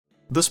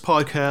This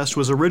podcast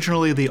was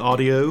originally the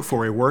audio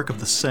for a work of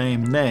the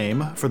same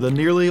name for the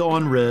Nearly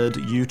On Red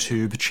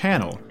YouTube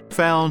channel,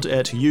 found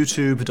at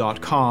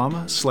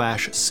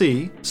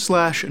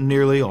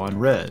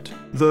youtube.com/c/nearlyonred.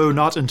 Though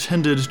not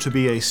intended to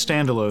be a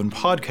standalone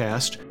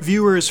podcast,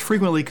 viewers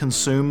frequently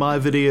consume my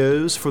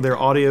videos for their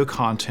audio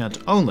content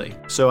only,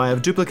 so I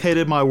have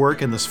duplicated my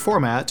work in this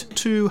format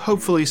to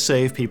hopefully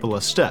save people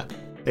a step.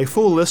 A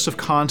full list of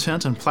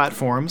content and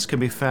platforms can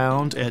be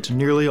found at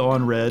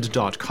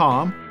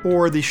nearlyonred.com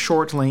or the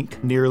short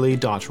link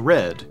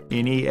nearly.red,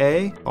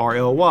 nearly.red.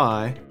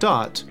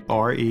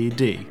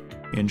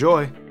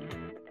 Enjoy!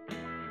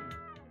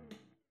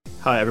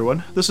 Hi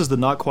everyone, this is the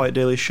Not Quite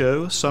Daily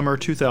Show, Summer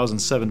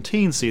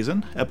 2017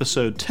 season,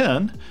 Episode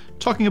 10,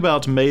 talking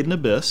about Made in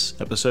Abyss,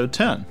 Episode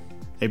 10.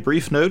 A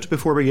brief note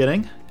before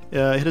beginning.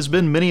 It has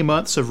been many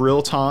months of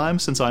real time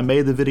since I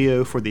made the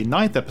video for the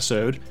 9th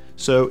episode,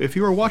 so if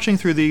you are watching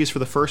through these for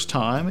the first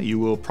time, you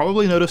will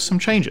probably notice some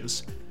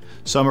changes.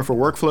 Some are for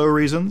workflow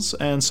reasons,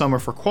 and some are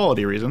for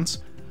quality reasons.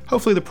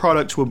 Hopefully the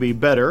product will be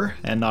better,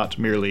 and not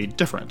merely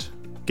different.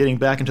 Getting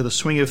back into the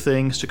swing of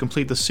things to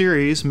complete the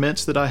series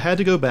meant that I had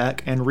to go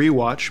back and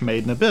rewatch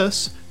Made in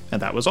Abyss,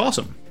 and that was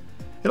awesome.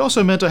 It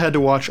also meant I had to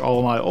watch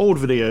all my old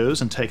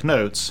videos and take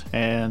notes,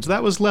 and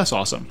that was less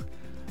awesome.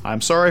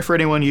 I'm sorry for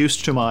anyone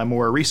used to my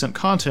more recent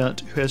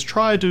content who has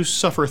tried to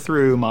suffer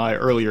through my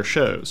earlier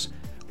shows.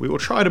 We will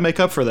try to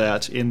make up for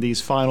that in these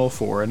final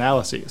 4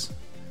 analyses.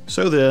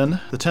 So then,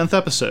 the 10th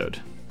episode.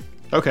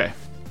 Okay,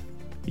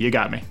 you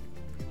got me.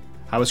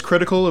 I was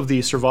critical of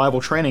the survival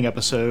training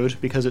episode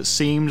because it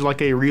seemed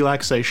like a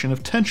relaxation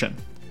of tension.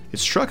 It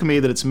struck me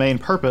that its main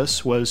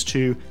purpose was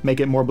to make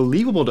it more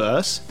believable to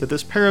us that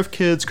this pair of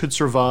kids could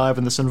survive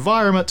in this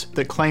environment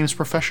that claims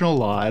professional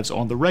lives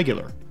on the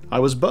regular. I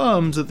was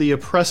bummed that the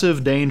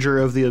oppressive danger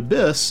of the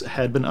abyss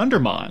had been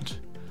undermined,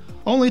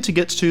 only to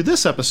get to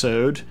this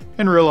episode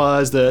and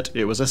realize that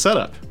it was a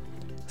setup.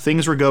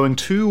 Things were going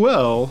too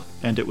well,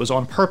 and it was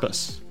on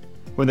purpose.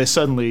 When they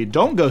suddenly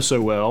don't go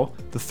so well,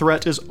 the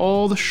threat is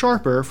all the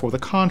sharper for the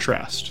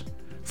contrast.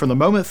 From the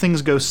moment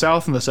things go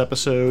south in this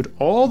episode,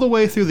 all the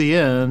way through the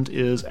end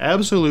is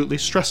absolutely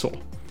stressful,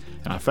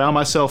 and I found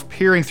myself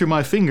peering through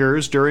my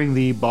fingers during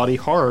the body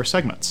horror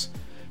segments.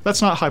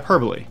 That's not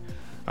hyperbole.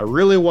 I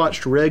really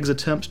watched Reg's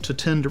attempt to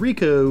tend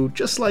Rico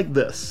just like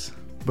this.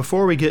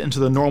 Before we get into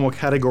the normal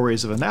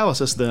categories of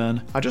analysis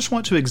then, I just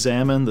want to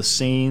examine the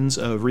scenes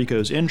of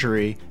Rico's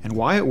injury and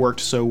why it worked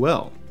so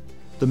well.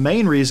 The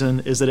main reason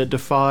is that it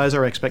defies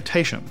our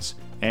expectations,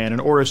 and in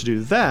order to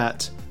do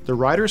that, the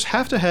writers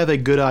have to have a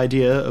good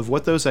idea of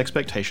what those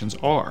expectations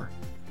are.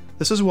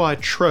 This is why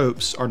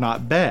tropes are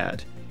not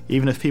bad,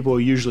 even if people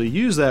usually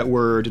use that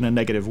word in a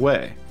negative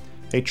way.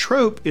 A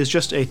trope is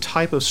just a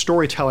type of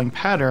storytelling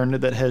pattern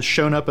that has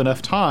shown up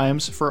enough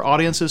times for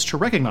audiences to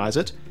recognize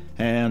it,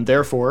 and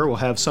therefore will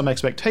have some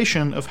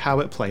expectation of how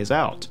it plays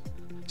out.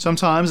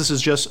 Sometimes this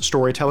is just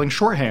storytelling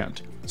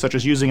shorthand, such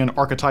as using an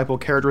archetypal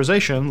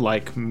characterization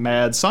like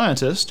mad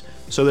scientist,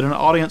 so that an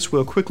audience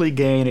will quickly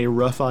gain a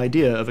rough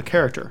idea of a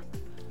character.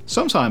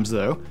 Sometimes,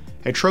 though,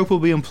 a trope will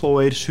be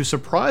employed to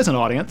surprise an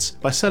audience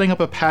by setting up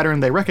a pattern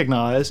they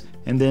recognize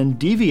and then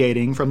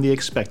deviating from the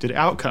expected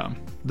outcome.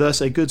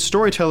 Thus, a good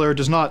storyteller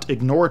does not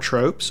ignore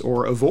tropes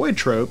or avoid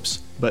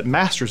tropes, but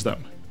masters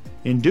them.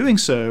 In doing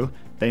so,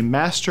 they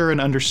master an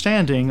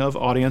understanding of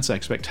audience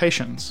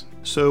expectations.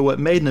 So what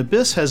Made in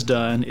Abyss has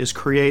done is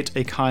create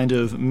a kind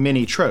of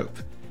mini-trope.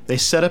 They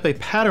set up a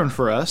pattern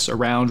for us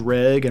around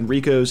Reg and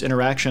Rico's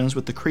interactions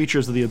with the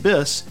creatures of the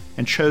Abyss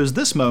and chose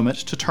this moment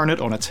to turn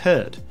it on its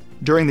head.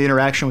 During the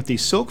interaction with the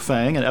Silk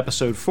Fang in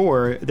Episode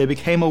 4, they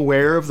became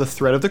aware of the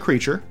threat of the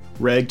creature,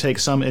 Reg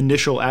takes some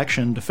initial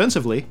action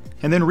defensively,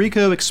 and then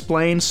Rico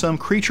explains some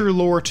creature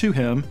lore to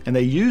him, and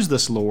they use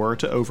this lore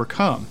to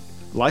overcome.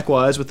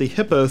 Likewise with the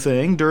hippo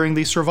thing during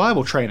the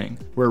survival training,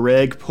 where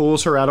Reg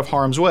pulls her out of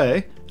harm's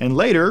way, and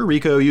later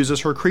Rico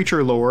uses her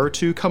creature lore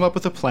to come up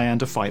with a plan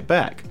to fight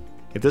back.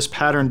 If this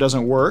pattern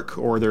doesn't work,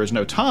 or there is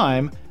no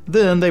time,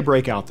 then they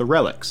break out the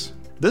relics.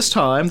 This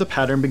time, the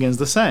pattern begins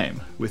the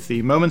same, with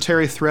the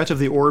momentary threat of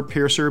the orb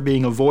piercer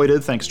being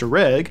avoided thanks to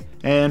Reg,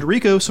 and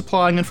Rico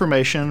supplying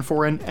information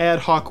for an ad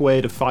hoc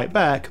way to fight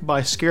back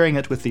by scaring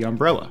it with the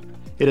umbrella.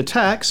 It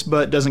attacks,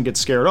 but doesn't get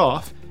scared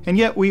off, and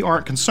yet we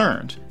aren't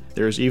concerned.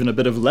 There's even a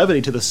bit of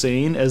levity to the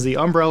scene, as the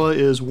umbrella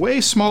is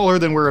way smaller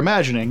than we're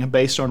imagining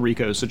based on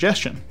Rico's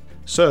suggestion.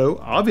 So,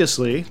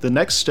 obviously, the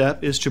next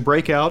step is to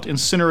break out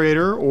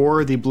Incinerator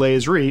or the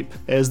Blaze Reap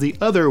as the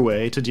other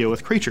way to deal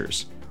with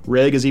creatures.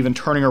 Reg is even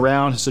turning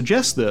around to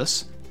suggest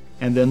this,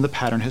 and then the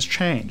pattern has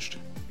changed.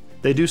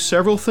 They do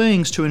several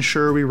things to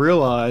ensure we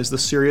realize the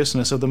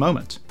seriousness of the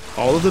moment.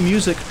 All of the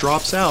music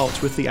drops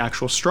out with the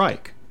actual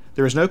strike.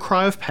 There is no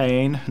cry of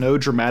pain, no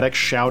dramatic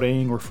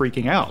shouting or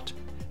freaking out.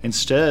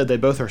 Instead, they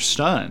both are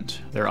stunned,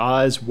 their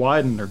eyes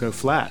widen or go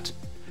flat.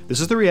 This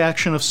is the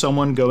reaction of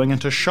someone going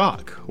into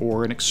shock,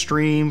 or an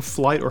extreme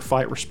flight or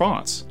fight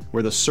response,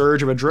 where the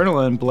surge of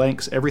adrenaline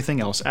blanks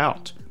everything else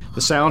out. The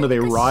sound of a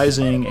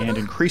rising and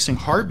increasing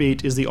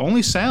heartbeat is the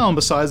only sound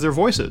besides their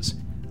voices.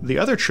 The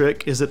other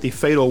trick is that the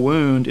fatal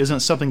wound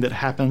isn't something that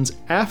happens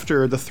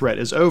after the threat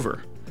is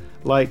over.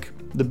 Like,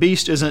 the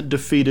beast isn't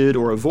defeated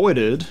or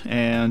avoided,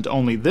 and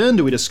only then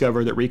do we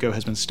discover that Riko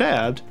has been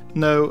stabbed.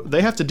 No,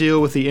 they have to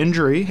deal with the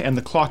injury and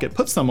the clock it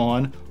puts them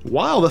on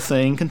while the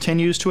thing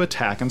continues to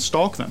attack and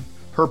stalk them.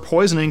 Her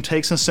poisoning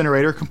takes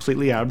Incinerator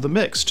completely out of the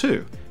mix,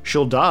 too.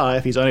 She'll die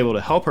if he's unable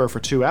to help her for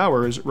 2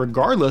 hours,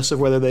 regardless of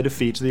whether they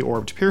defeat the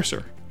Orbed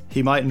Piercer.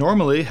 He might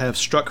normally have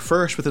struck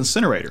first with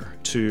Incinerator,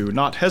 to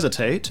not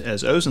hesitate,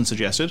 as Ozen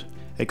suggested,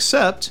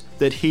 except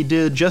that he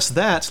did just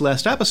that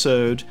last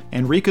episode,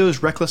 and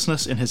Riko's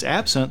recklessness in his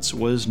absence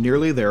was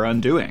nearly their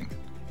undoing.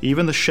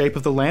 Even the shape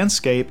of the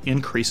landscape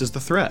increases the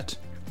threat.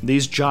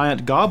 These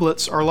giant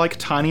goblets are like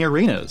tiny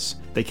arenas.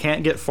 They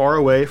can't get far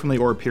away from the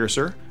Orb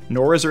Piercer,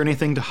 nor is there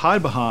anything to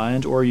hide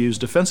behind or use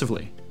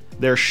defensively.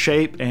 Their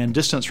shape and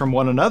distance from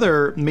one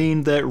another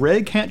mean that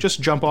Reg can't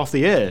just jump off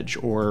the edge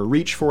or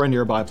reach for a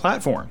nearby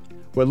platform.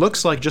 What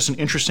looks like just an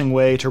interesting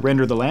way to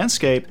render the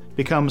landscape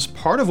becomes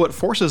part of what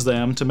forces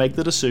them to make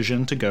the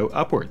decision to go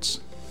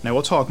upwards. Now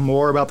we'll talk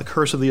more about the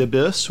Curse of the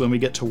Abyss when we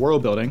get to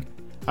world building.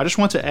 I just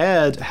want to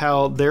add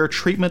how their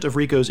treatment of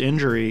Riko's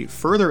injury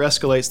further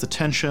escalates the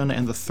tension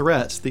and the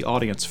threat the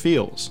audience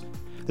feels.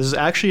 This is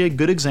actually a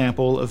good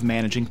example of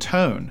managing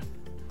tone.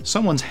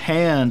 Someone's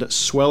hand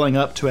swelling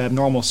up to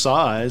abnormal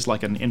size,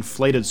 like an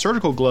inflated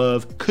surgical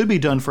glove, could be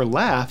done for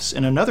laughs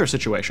in another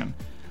situation,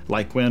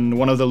 like when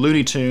one of the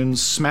Looney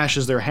Tunes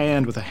smashes their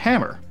hand with a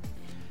hammer.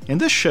 In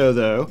this show,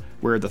 though,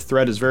 where the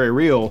threat is very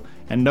real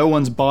and no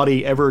one's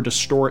body ever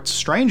distorts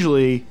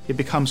strangely, it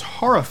becomes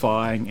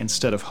horrifying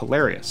instead of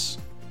hilarious.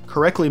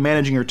 Correctly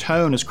managing your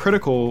tone is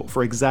critical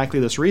for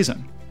exactly this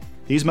reason.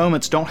 These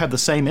moments don't have the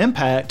same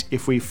impact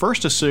if we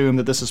first assume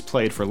that this is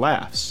played for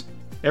laughs.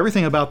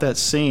 Everything about that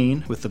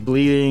scene, with the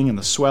bleeding and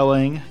the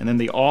swelling, and then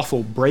the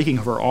awful breaking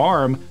of her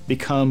arm,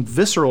 become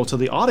visceral to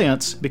the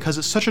audience because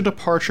it's such a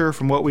departure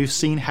from what we've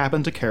seen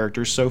happen to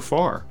characters so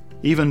far.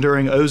 Even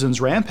during Ozen's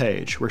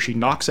rampage, where she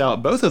knocks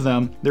out both of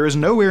them, there is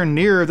nowhere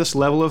near this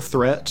level of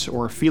threat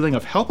or feeling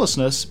of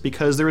helplessness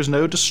because there is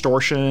no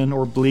distortion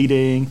or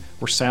bleeding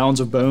or sounds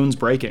of bones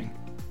breaking.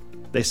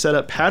 They set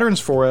up patterns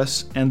for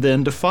us and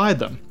then defied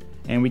them,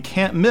 and we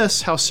can't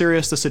miss how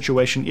serious the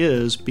situation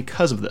is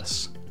because of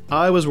this.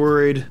 I was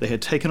worried they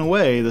had taken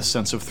away this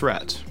sense of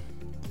threat.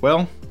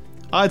 Well,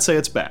 I'd say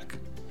it's back.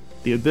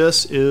 The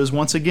Abyss is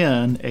once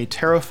again a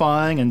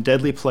terrifying and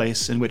deadly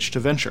place in which to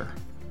venture.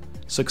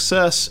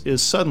 Success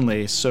is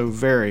suddenly so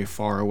very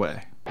far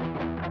away.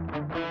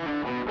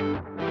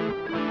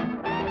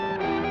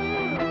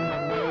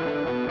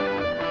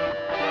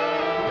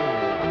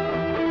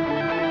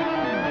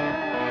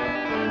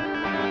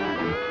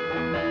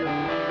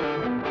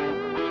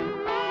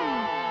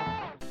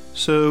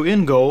 So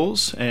in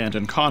goals, and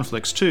in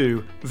conflicts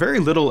too, very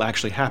little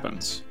actually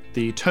happens.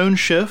 The tone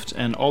shift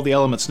and all the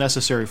elements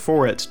necessary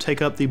for it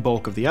take up the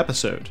bulk of the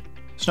episode.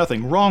 There's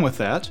nothing wrong with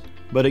that,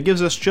 but it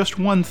gives us just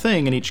one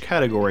thing in each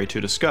category to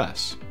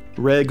discuss.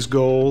 Reg's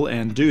goal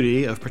and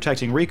duty of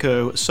protecting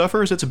Riko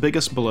suffers its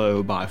biggest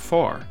blow by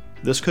far.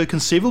 This could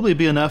conceivably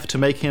be enough to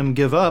make him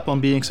give up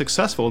on being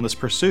successful in this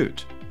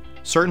pursuit.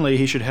 Certainly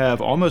he should have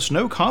almost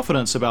no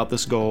confidence about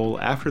this goal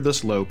after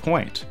this low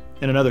point.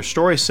 In another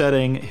story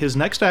setting, his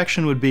next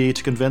action would be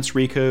to convince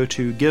Riko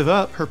to give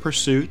up her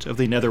pursuit of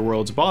the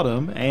Netherworld's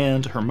bottom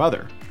and her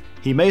mother.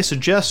 He may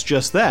suggest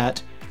just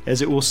that,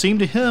 as it will seem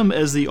to him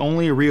as the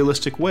only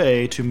realistic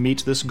way to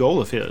meet this goal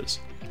of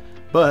his.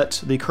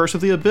 But the Curse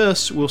of the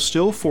Abyss will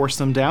still force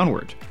them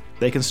downward.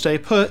 They can stay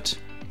put,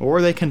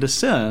 or they can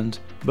descend,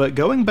 but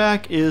going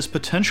back is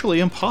potentially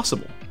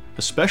impossible,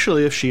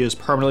 especially if she is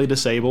permanently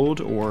disabled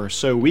or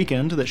so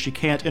weakened that she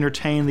can't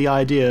entertain the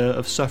idea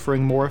of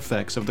suffering more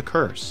effects of the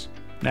curse.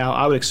 Now,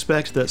 I would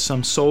expect that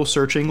some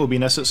soul-searching will be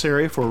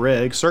necessary for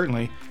Reg,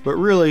 certainly, but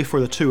really for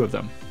the two of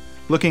them.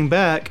 Looking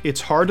back,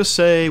 it's hard to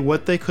say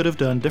what they could have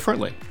done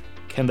differently.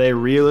 Can they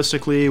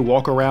realistically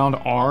walk around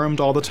armed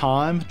all the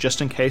time,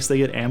 just in case they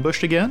get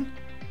ambushed again?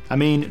 I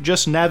mean,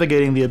 just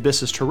navigating the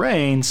Abyss's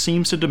terrain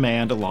seems to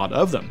demand a lot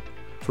of them.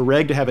 For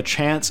Reg to have a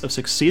chance of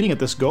succeeding at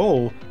this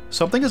goal,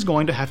 something is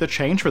going to have to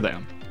change for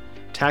them.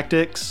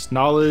 Tactics,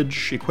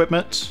 knowledge,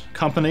 equipment,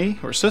 company,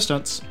 or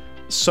assistance.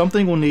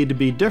 Something will need to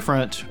be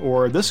different,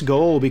 or this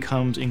goal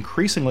becomes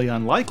increasingly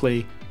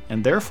unlikely,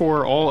 and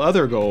therefore all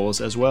other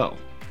goals as well.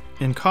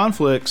 In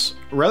conflicts,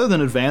 rather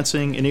than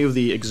advancing any of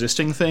the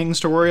existing things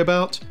to worry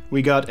about,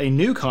 we got a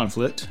new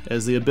conflict,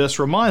 as the Abyss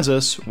reminds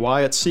us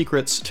why its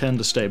secrets tend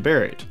to stay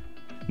buried.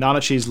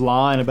 Nanachi's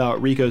line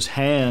about Riko's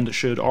hand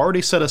should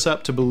already set us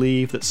up to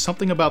believe that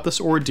something about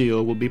this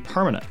ordeal will be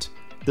permanent.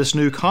 This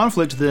new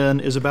conflict, then,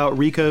 is about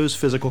Riko's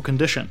physical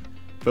condition,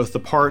 both the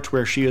part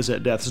where she is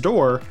at death's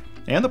door,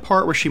 and the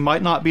part where she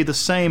might not be the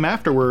same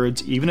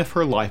afterwards even if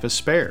her life is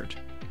spared.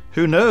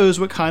 Who knows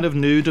what kind of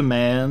new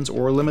demands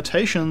or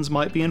limitations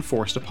might be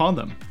enforced upon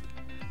them.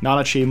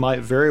 Nanachi might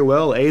very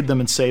well aid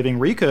them in saving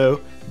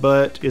Riko,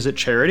 but is it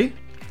charity?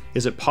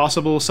 Is it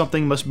possible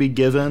something must be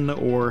given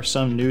or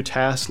some new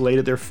task laid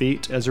at their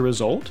feet as a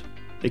result?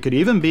 It could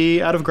even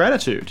be out of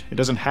gratitude. It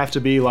doesn't have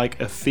to be like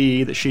a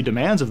fee that she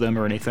demands of them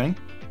or anything.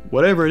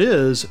 Whatever it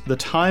is, the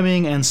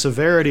timing and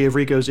severity of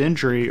Riko's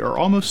injury are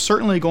almost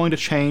certainly going to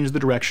change the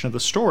direction of the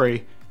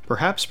story,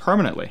 perhaps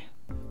permanently.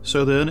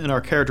 So then, in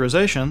our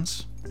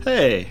characterizations,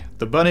 hey,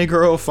 the bunny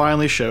girl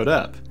finally showed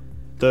up.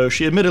 Though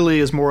she admittedly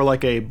is more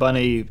like a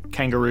bunny,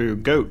 kangaroo,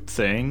 goat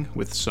thing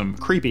with some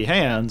creepy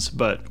hands,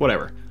 but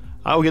whatever.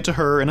 I'll get to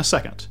her in a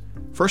second.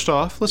 First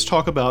off, let's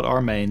talk about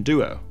our main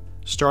duo.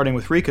 Starting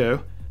with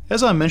Riko,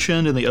 as I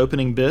mentioned in the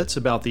opening bits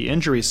about the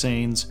injury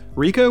scenes,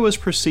 Riko is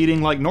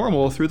proceeding like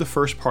normal through the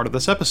first part of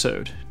this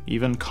episode,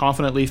 even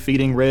confidently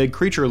feeding Reg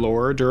creature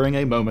lore during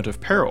a moment of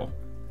peril.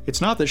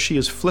 It's not that she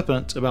is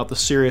flippant about the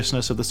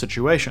seriousness of the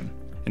situation.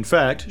 In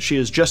fact, she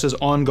is just as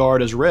on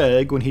guard as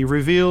Reg when he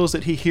reveals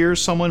that he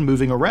hears someone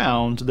moving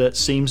around that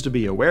seems to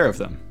be aware of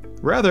them.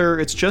 Rather,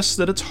 it's just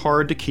that it's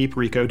hard to keep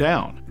Riko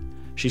down.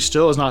 She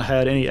still has not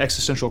had any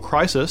existential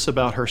crisis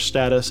about her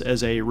status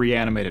as a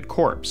reanimated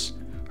corpse.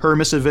 Her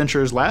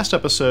misadventures last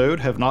episode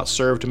have not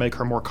served to make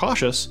her more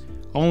cautious,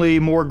 only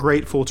more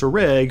grateful to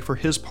Reg for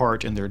his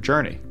part in their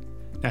journey.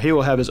 Now he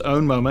will have his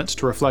own moments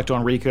to reflect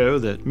on Riko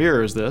that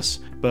mirrors this,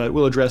 but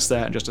we'll address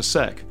that in just a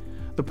sec.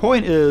 The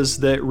point is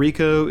that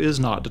Riko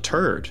is not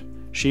deterred.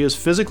 She is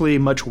physically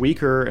much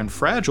weaker and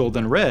fragile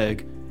than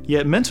Reg,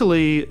 yet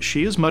mentally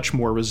she is much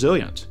more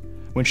resilient.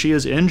 When she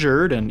is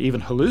injured and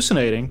even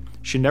hallucinating,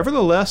 she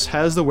nevertheless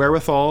has the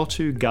wherewithal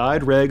to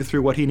guide Reg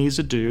through what he needs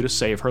to do to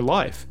save her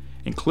life,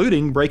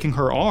 including breaking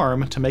her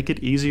arm to make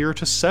it easier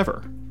to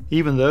sever.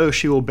 Even though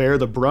she will bear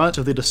the brunt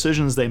of the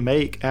decisions they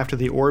make after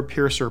the orb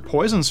piercer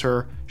poisons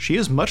her, she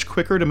is much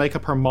quicker to make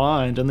up her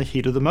mind in the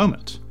heat of the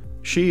moment.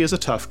 She is a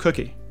tough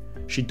cookie.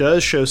 She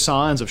does show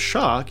signs of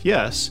shock,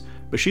 yes,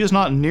 but she is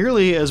not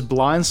nearly as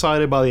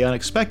blindsided by the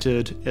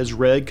unexpected as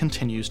Reg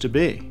continues to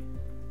be.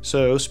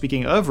 So,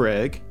 speaking of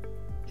Reg,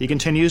 he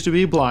continues to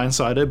be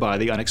blindsided by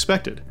the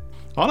unexpected.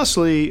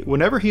 Honestly,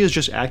 whenever he is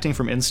just acting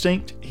from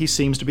instinct, he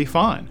seems to be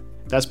fine.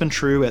 That's been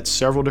true at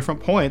several different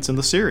points in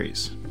the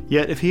series.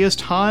 Yet if he has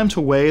time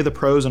to weigh the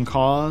pros and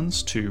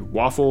cons, to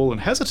waffle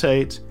and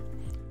hesitate,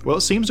 well,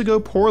 it seems to go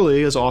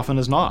poorly as often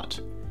as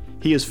not.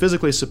 He is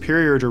physically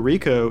superior to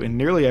Riko in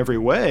nearly every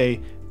way,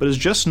 but is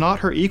just not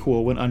her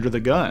equal when under the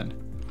gun.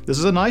 This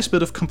is a nice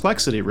bit of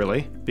complexity,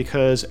 really,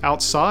 because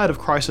outside of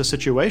crisis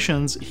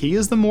situations, he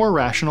is the more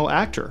rational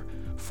actor,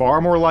 far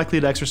more likely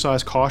to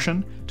exercise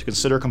caution, to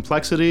consider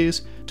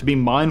complexities, to be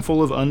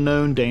mindful of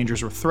unknown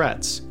dangers or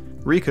threats.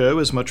 Riko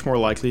is much more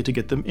likely to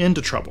get them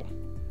into trouble.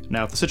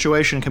 Now, if the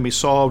situation can be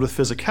solved with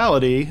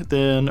physicality,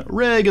 then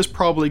Reg is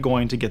probably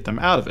going to get them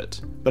out of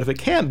it. But if it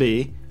can't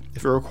be,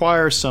 if it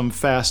requires some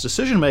fast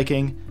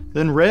decision-making,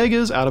 then Reg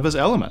is out of his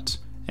element,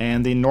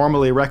 and the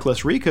normally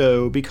reckless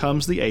Riko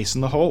becomes the ace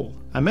in the hole.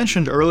 I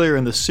mentioned earlier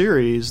in the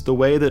series the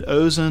way that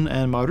Ozan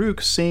and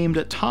Maruk seemed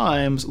at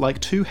times like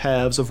two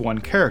halves of one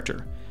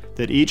character,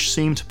 that each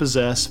seemed to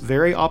possess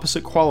very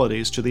opposite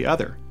qualities to the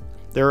other.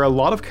 There are a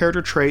lot of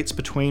character traits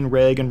between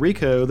Reg and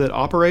Riko that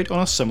operate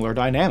on a similar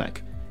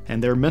dynamic,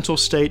 and their mental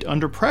state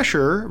under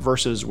pressure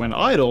versus when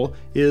idle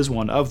is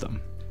one of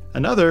them.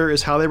 Another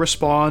is how they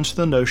respond to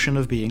the notion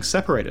of being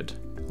separated.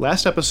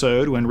 Last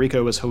episode, when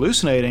Riko was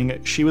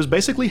hallucinating, she was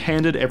basically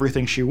handed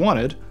everything she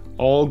wanted,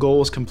 all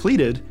goals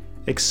completed,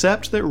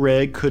 except that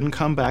Reg couldn't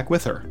come back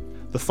with her.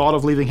 The thought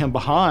of leaving him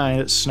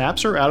behind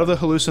snaps her out of the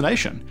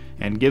hallucination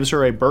and gives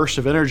her a burst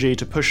of energy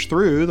to push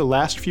through the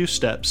last few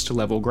steps to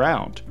level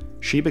ground.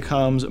 She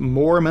becomes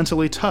more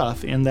mentally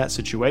tough in that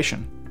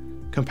situation.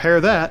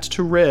 Compare that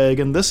to Reg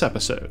in this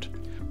episode.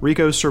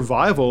 Riko's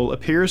survival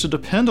appears to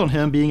depend on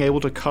him being able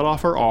to cut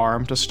off her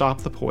arm to stop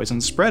the poison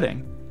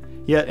spreading.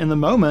 Yet in the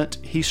moment,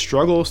 he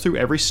struggles through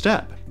every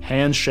step,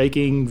 hands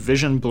shaking,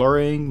 vision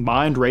blurring,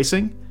 mind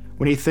racing.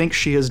 When he thinks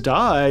she has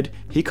died,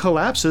 he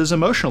collapses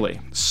emotionally,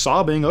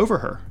 sobbing over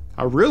her.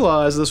 I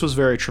realize this was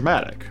very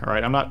traumatic,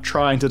 alright? I'm not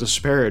trying to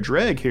disparage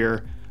Reg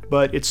here,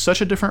 but it's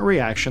such a different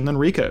reaction than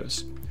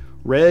Riko's.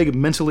 Reg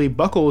mentally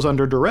buckles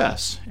under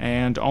duress,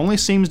 and only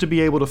seems to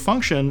be able to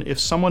function if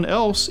someone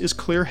else is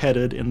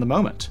clear-headed in the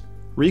moment.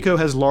 Riko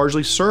has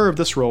largely served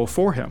this role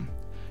for him.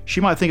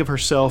 She might think of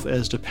herself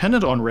as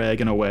dependent on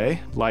Reg in a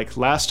way, like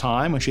last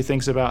time when she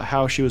thinks about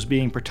how she was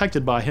being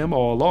protected by him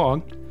all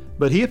along,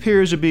 but he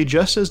appears to be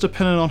just as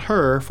dependent on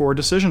her for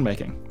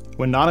decision-making.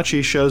 When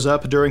Nanachi shows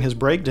up during his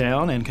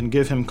breakdown and can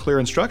give him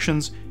clear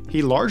instructions,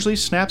 he largely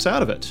snaps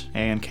out of it,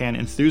 and can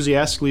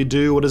enthusiastically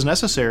do what is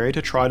necessary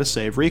to try to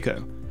save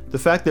Riko. The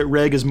fact that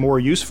Reg is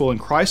more useful in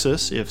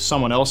crisis if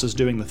someone else is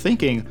doing the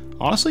thinking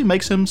honestly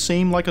makes him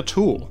seem like a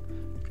tool.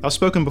 I've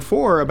spoken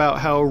before about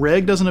how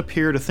Reg doesn't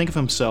appear to think of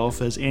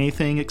himself as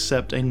anything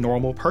except a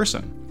normal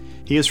person.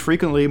 He is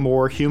frequently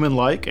more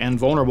human-like and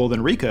vulnerable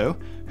than Riko,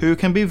 who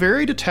can be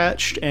very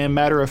detached and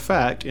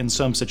matter-of-fact in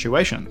some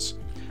situations.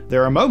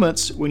 There are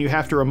moments when you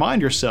have to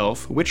remind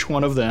yourself which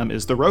one of them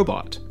is the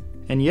robot.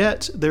 And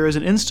yet, there is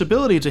an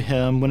instability to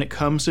him when it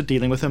comes to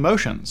dealing with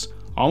emotions,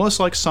 almost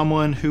like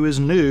someone who is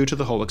new to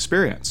the whole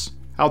experience.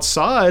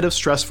 Outside of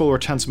stressful or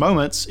tense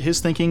moments, his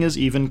thinking is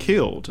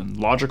even-keeled and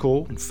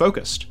logical and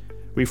focused.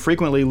 We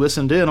frequently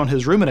listened in on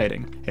his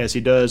ruminating, as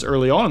he does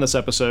early on in this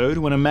episode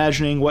when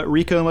imagining what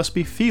Rico must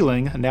be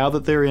feeling now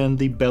that they're in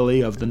the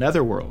belly of the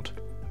Netherworld.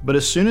 But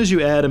as soon as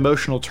you add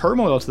emotional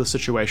turmoil to the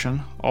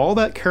situation, all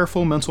that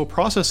careful mental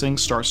processing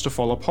starts to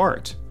fall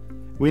apart.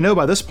 We know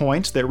by this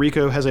point that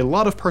Rico has a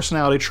lot of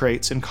personality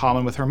traits in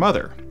common with her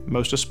mother,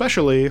 most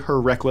especially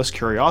her reckless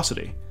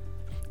curiosity.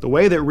 The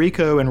way that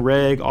Rico and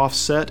Reg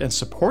offset and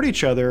support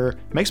each other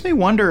makes me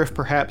wonder if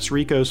perhaps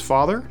Rico's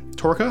father,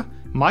 Torka,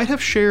 might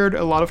have shared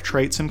a lot of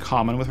traits in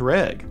common with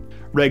Reg.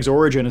 Reg's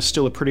origin is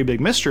still a pretty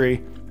big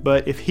mystery,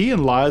 but if he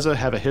and Liza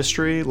have a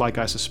history like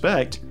I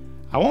suspect,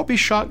 I won't be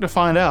shocked to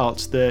find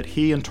out that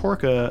he and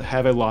Torka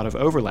have a lot of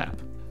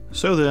overlap.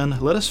 So then,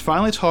 let us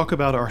finally talk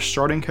about our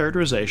starting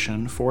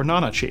characterization for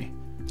Nanachi.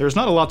 There's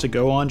not a lot to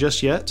go on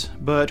just yet,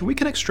 but we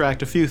can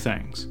extract a few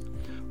things.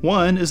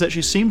 One is that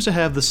she seems to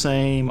have the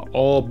same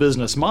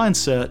all-business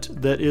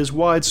mindset that is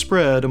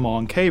widespread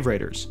among cave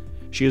raiders.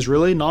 She is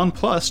really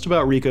nonplussed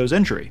about Rico's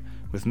injury,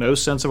 with no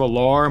sense of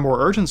alarm or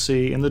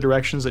urgency in the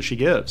directions that she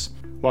gives.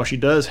 While she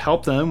does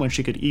help them when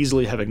she could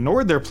easily have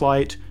ignored their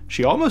plight,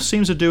 she almost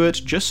seems to do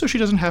it just so she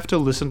doesn't have to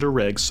listen to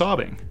Reg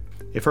sobbing.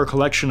 If her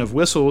collection of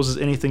whistles is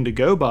anything to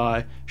go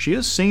by, she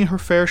has seen her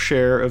fair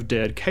share of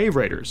dead cave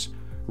raiders.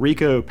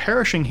 Rico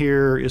perishing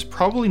here is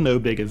probably no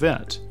big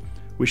event.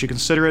 We should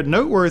consider it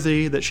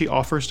noteworthy that she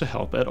offers to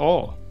help at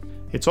all.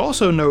 It's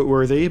also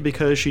noteworthy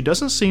because she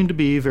doesn't seem to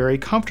be very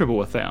comfortable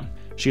with them.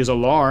 She is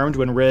alarmed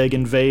when Reg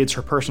invades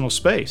her personal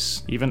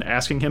space, even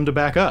asking him to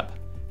back up.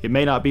 It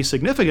may not be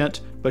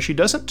significant, but she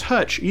doesn't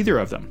touch either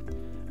of them.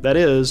 That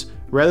is,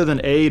 rather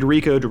than aid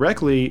Rico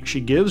directly, she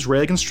gives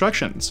Reg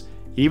instructions,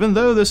 even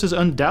though this is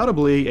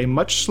undoubtedly a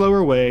much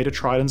slower way to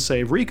try and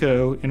save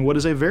Rico in what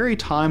is a very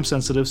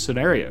time-sensitive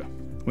scenario.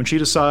 When she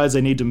decides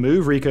they need to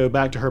move Rico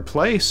back to her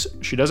place,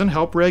 she doesn't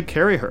help Reg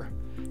carry her.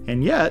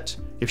 And yet,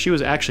 if she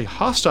was actually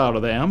hostile to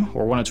them,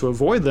 or wanted to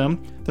avoid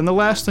them, then the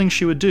last thing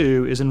she would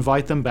do is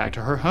invite them back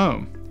to her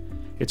home.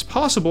 It's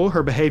possible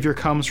her behavior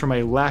comes from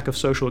a lack of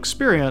social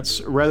experience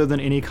rather than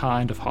any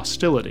kind of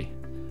hostility.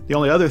 The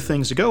only other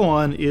things to go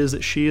on is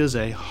that she is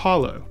a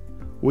hollow.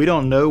 We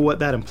don't know what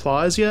that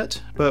implies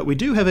yet, but we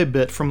do have a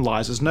bit from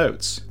Liza's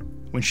notes.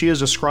 When she is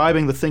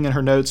describing the thing in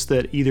her notes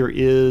that either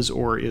is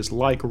or is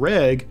like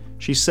Reg,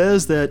 she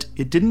says that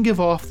it didn't give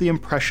off the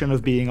impression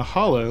of being a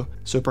hollow,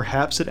 so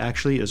perhaps it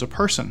actually is a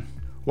person.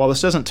 While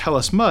this doesn't tell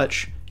us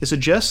much, it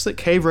suggests that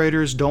cave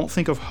raiders don't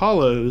think of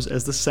hollows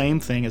as the same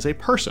thing as a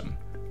person,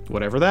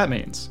 whatever that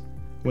means.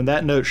 When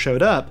that note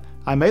showed up,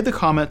 I made the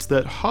comment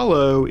that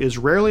hollow is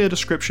rarely a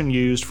description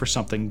used for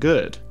something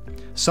good.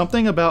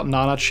 Something about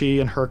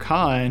Nanachi and her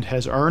kind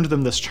has earned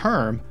them this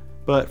term,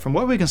 but from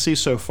what we can see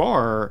so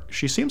far,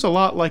 she seems a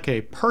lot like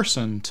a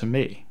person to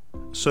me.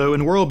 So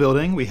in world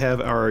building, we have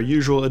our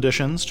usual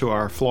additions to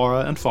our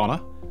flora and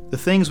fauna. The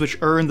things which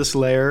earn this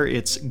lair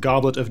its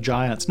Goblet of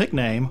Giants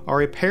nickname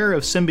are a pair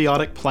of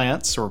symbiotic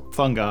plants, or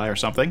fungi or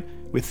something,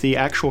 with the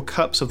actual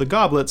cups of the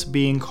goblets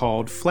being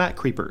called flat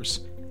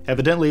creepers.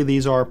 Evidently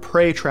these are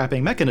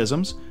prey-trapping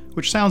mechanisms,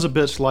 which sounds a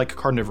bit like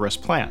carnivorous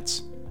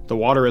plants. The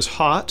water is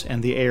hot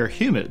and the air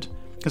humid.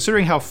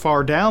 Considering how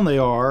far down they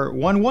are,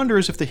 one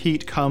wonders if the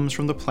heat comes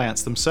from the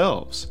plants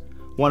themselves.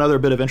 One other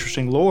bit of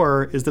interesting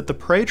lore is that the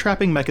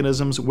prey-trapping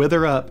mechanisms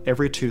wither up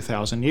every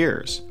 2,000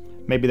 years.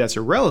 Maybe that's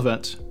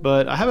irrelevant,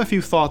 but I have a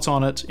few thoughts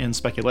on it in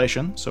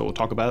speculation, so we'll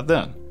talk about it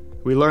then.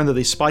 We learned that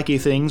the spiky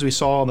things we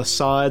saw on the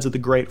sides of the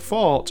Great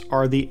Fault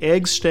are the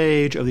egg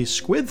stage of these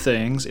squid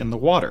things in the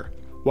water.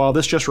 While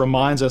this just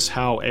reminds us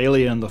how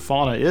alien the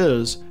fauna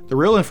is, the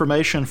real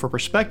information for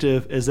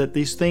perspective is that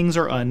these things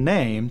are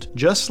unnamed,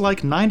 just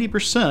like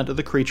 90% of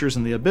the creatures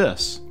in the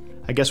abyss.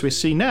 I guess we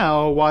see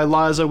now why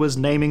Liza was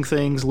naming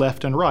things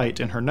left and right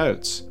in her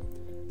notes.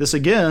 This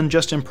again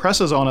just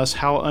impresses on us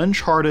how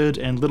uncharted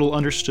and little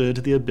understood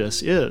the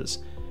abyss is,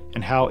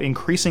 and how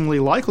increasingly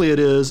likely it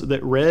is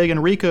that Reg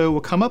and Rico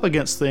will come up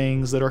against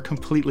things that are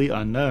completely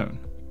unknown.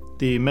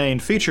 The main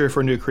feature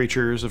for new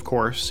creatures, of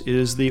course,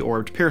 is the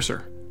Orbed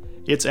Piercer.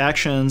 Its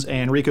actions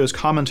and Rico's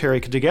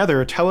commentary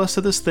together tell us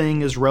that this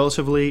thing is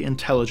relatively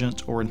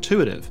intelligent or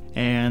intuitive,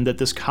 and that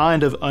this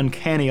kind of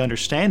uncanny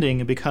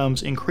understanding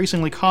becomes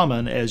increasingly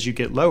common as you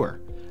get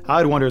lower.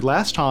 I'd wondered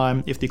last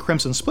time if the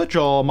Crimson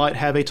Splitjaw might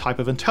have a type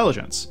of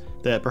intelligence,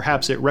 that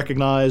perhaps it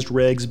recognized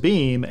Reg's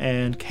beam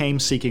and came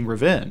seeking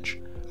revenge.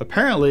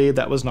 Apparently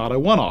that was not a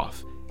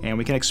one-off, and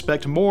we can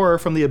expect more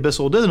from the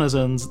abyssal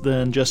denizens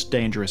than just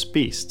dangerous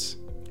beasts.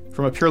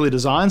 From a purely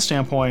design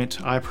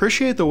standpoint, I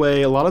appreciate the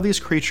way a lot of these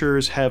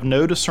creatures have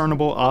no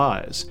discernible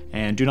eyes,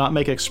 and do not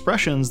make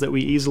expressions that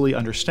we easily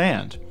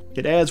understand.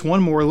 It adds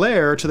one more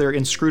layer to their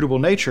inscrutable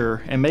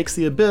nature, and makes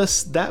the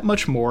abyss that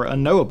much more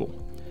unknowable.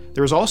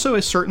 There is also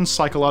a certain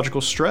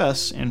psychological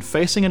stress in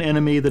facing an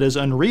enemy that is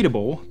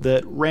unreadable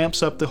that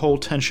ramps up the whole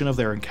tension of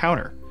their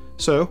encounter.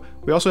 So,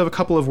 we also have a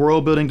couple of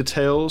world-building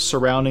details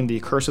surrounding the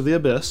Curse of the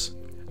Abyss.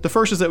 The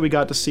first is that we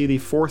got to see the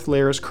fourth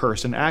layer's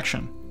curse in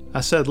action.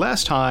 I said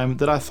last time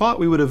that I thought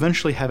we would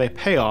eventually have a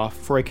payoff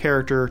for a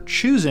character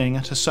choosing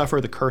to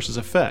suffer the curse's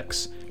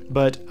effects,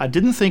 but I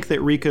didn't think that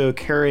Riko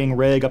carrying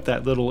Reg up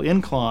that little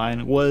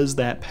incline was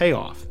that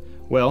payoff.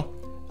 Well,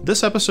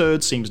 this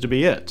episode seems to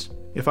be it.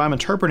 If I'm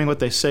interpreting what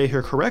they say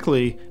here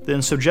correctly,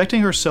 then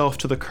subjecting herself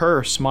to the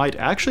curse might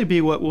actually be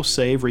what will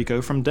save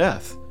Riko from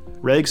death.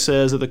 Reg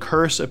says that the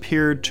curse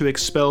appeared to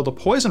expel the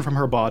poison from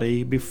her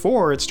body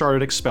before it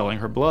started expelling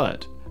her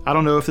blood. I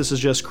don't know if this is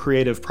just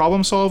creative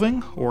problem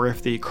solving, or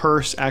if the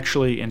curse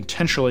actually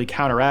intentionally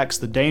counteracts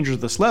the dangers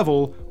of this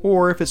level,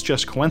 or if it's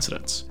just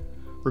coincidence.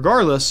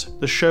 Regardless,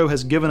 the show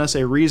has given us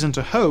a reason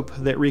to hope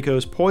that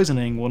Riko's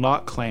poisoning will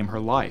not claim her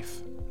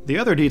life. The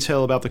other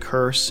detail about the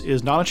curse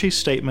is Nanachi's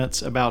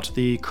statements about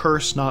the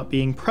curse not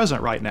being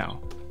present right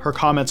now. Her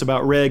comments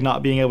about Reg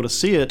not being able to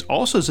see it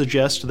also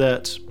suggest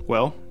that,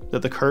 well,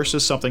 that the curse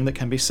is something that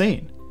can be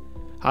seen.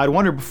 I'd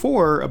wondered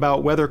before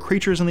about whether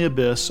creatures in the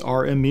Abyss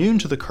are immune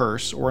to the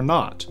curse or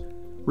not.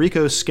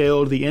 Riko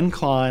scaled the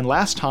incline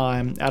last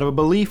time out of a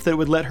belief that it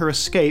would let her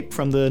escape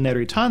from the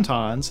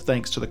Neritantans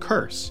thanks to the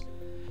curse.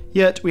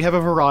 Yet we have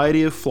a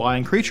variety of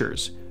flying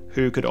creatures,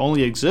 who could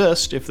only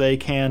exist if they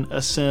can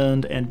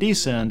ascend and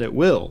descend at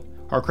will.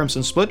 Our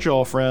Crimson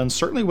Splitjaw friends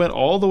certainly went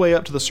all the way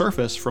up to the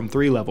surface from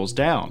 3 levels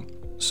down.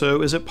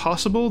 So is it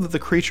possible that the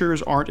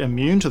creatures aren't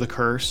immune to the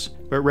curse,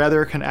 but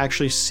rather can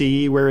actually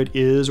see where it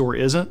is or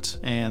isn't,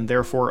 and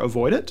therefore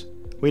avoid it?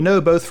 We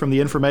know both from the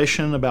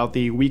information about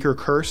the weaker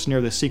curse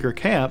near the Seeker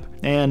camp,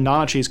 and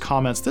Nanachi's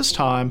comments this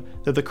time,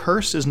 that the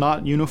curse is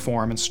not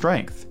uniform in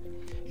strength.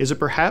 Is it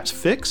perhaps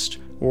fixed,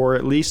 or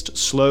at least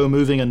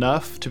slow-moving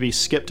enough to be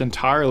skipped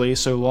entirely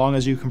so long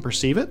as you can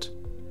perceive it?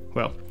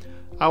 Well,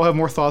 I'll have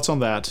more thoughts on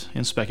that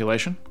in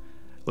speculation.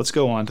 Let's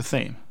go on to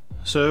theme.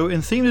 So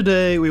in theme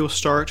today, we will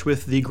start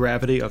with the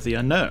gravity of the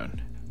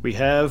unknown. We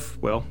have,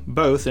 well,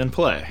 both in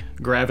play,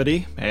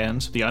 gravity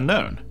and the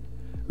unknown.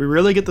 We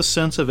really get the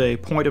sense of a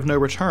point of no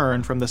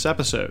return from this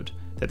episode,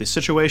 that the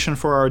situation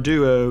for our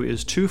duo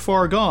is too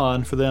far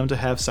gone for them to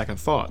have second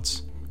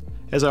thoughts.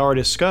 As I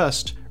already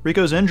discussed,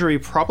 Riko's injury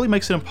probably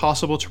makes it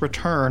impossible to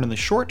return in the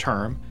short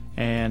term,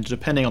 and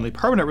depending on the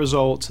permanent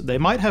result, they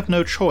might have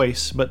no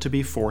choice but to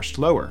be forced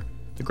lower.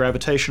 The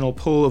gravitational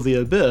pull of the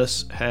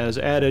Abyss has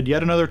added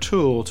yet another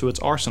tool to its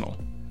arsenal.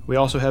 We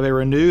also have a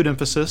renewed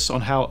emphasis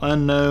on how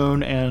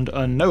unknown and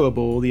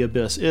unknowable the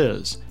Abyss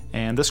is,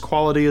 and this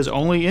quality is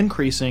only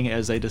increasing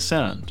as they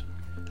descend.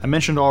 I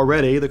mentioned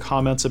already the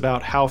comments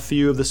about how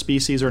few of the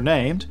species are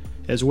named,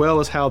 as well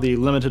as how the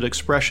limited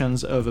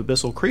expressions of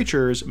abyssal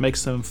creatures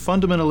makes them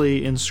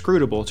fundamentally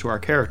inscrutable to our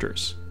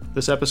characters.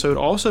 This episode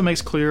also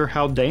makes clear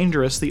how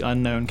dangerous the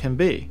unknown can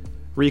be.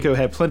 Riko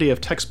had plenty of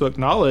textbook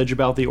knowledge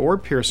about the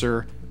Orb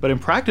Piercer, but in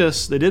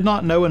practice they did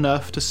not know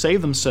enough to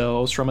save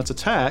themselves from its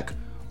attack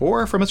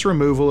or from its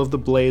removal of the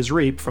Blaze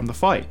Reap from the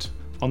fight.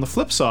 On the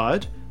flip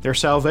side, their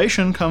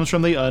salvation comes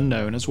from the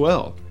unknown as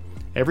well.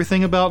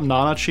 Everything about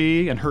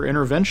Nanachi and her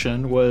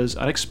intervention was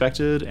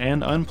unexpected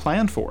and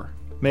unplanned for.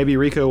 Maybe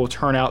Riko will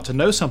turn out to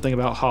know something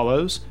about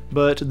hollows,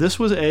 but this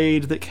was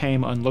aid that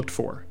came unlooked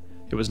for.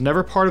 It was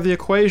never part of the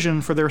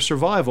equation for their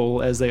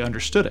survival as they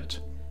understood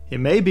it. It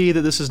may be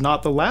that this is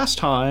not the last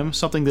time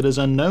something that is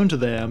unknown to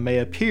them may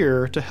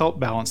appear to help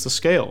balance the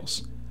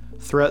scales.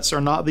 Threats are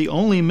not the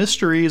only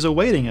mysteries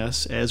awaiting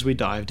us as we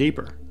dive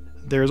deeper.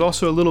 There is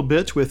also a little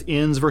bit with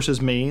ends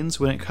versus means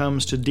when it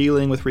comes to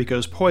dealing with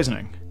Riko's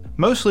poisoning.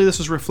 Mostly this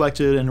is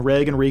reflected in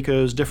Reg and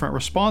Riko's different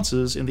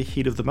responses in the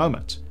heat of the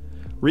moment.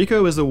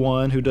 Riko is the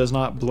one who does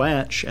not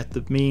blanch at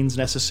the means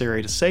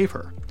necessary to save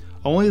her.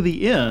 Only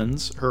the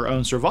ends, her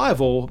own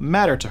survival,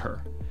 matter to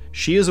her.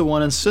 She is the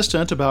one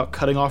insistent about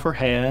cutting off her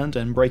hand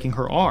and breaking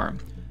her arm,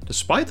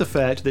 despite the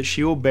fact that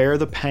she will bear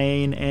the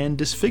pain and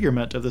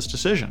disfigurement of this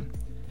decision.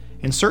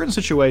 In certain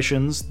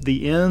situations,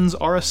 the ends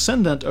are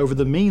ascendant over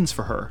the means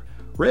for her.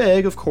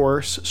 Reg, of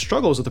course,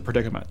 struggles with the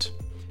predicament.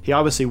 He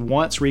obviously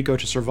wants Riko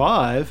to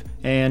survive,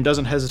 and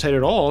doesn't hesitate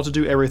at all to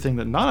do everything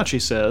that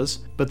Nanachi says,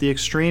 but the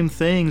extreme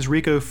things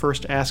Riko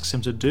first asks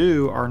him to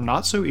do are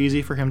not so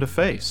easy for him to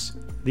face.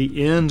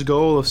 The end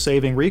goal of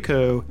saving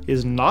Riko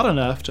is not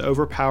enough to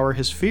overpower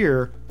his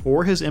fear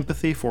or his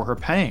empathy for her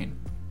pain.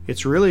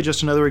 It's really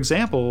just another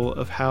example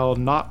of how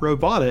not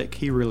robotic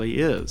he really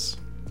is.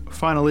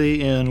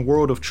 Finally, in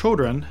World of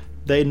Children,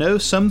 they know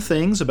some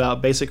things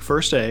about basic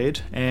first aid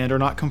and are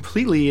not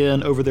completely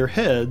in over their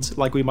heads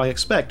like we might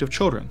expect of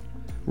children.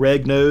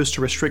 Reg knows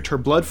to restrict her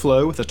blood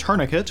flow with a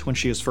tourniquet when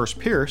she is first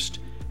pierced,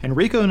 and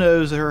Riko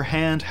knows that her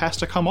hand has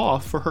to come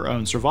off for her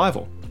own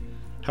survival.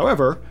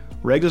 However,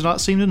 Reg does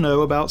not seem to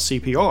know about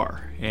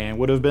CPR, and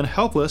would have been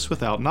helpless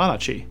without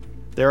Nanachi.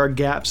 There are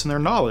gaps in their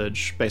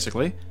knowledge,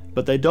 basically,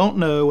 but they don't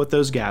know what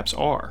those gaps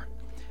are.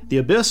 The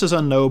Abyss is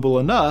unknowable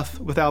enough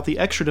without the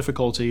extra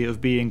difficulty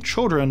of being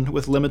children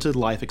with limited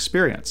life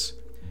experience.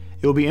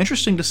 It will be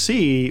interesting to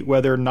see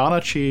whether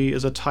Nanachi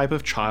is a type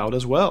of child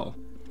as well.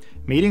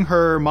 Meeting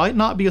her might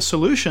not be a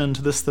solution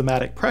to this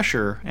thematic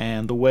pressure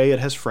and the way it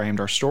has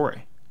framed our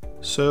story.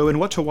 So in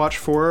what to watch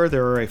for,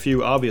 there are a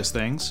few obvious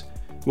things.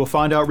 We'll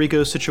find out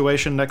Riko's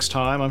situation next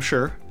time, I'm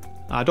sure.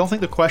 I don't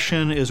think the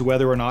question is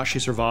whether or not she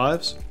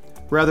survives.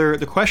 Rather,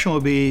 the question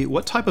will be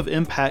what type of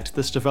impact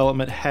this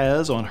development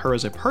has on her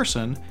as a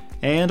person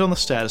and on the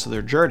status of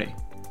their journey.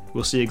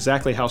 We'll see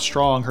exactly how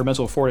strong her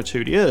mental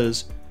fortitude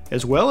is,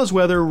 as well as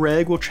whether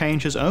Reg will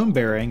change his own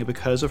bearing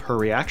because of her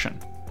reaction.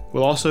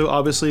 We'll also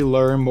obviously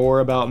learn more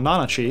about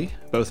Nanachi,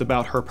 both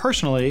about her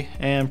personally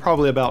and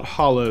probably about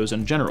Hollows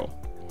in general.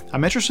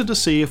 I'm interested to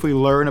see if we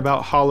learn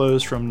about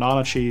Hollows from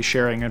Nanachi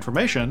sharing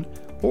information,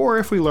 or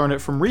if we learn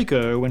it from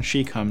Riko when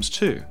she comes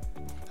too.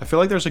 I feel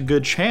like there's a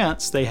good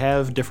chance they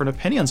have different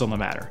opinions on the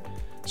matter,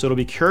 so it'll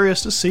be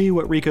curious to see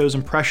what Riko's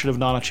impression of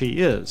Nanachi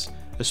is,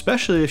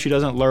 especially if she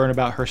doesn't learn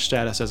about her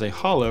status as a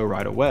Hollow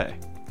right away.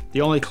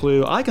 The only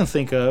clue I can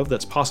think of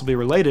that's possibly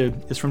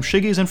related is from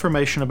Shiggy's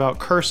information about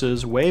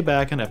curses way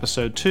back in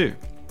episode 2.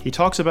 He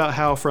talks about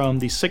how from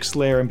the 6th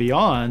layer and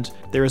beyond,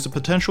 there is a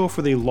potential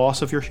for the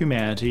loss of your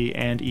humanity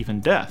and even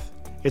death.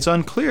 It's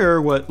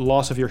unclear what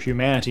loss of your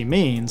humanity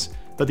means,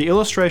 but the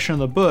illustration in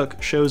the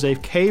book shows a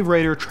cave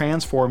raider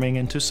transforming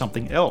into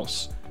something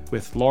else,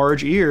 with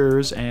large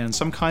ears and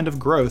some kind of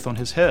growth on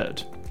his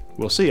head.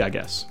 We'll see, I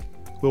guess.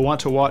 We'll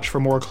want to watch for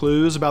more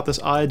clues about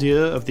this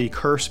idea of the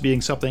curse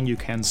being something you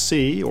can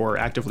see or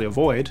actively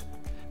avoid.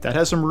 That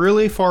has some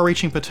really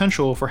far-reaching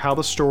potential for how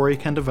the story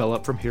can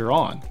develop from here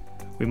on.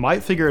 We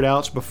might figure it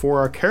out before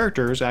our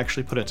characters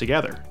actually put it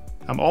together.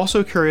 I'm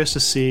also curious to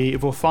see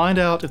if we'll find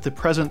out if the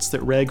presence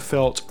that Reg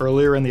felt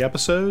earlier in the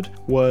episode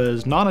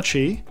was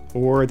Nanachi,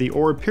 or the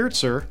Ord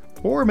Pirtzer,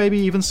 or maybe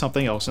even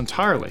something else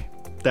entirely.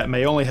 That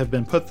may only have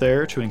been put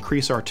there to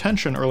increase our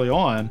tension early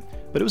on,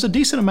 but it was a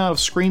decent amount of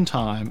screen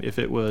time if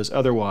it was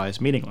otherwise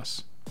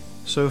meaningless.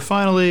 So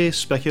finally,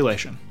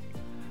 speculation.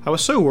 I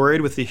was so worried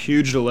with the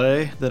huge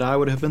delay that I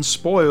would have been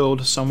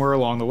spoiled somewhere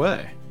along the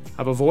way.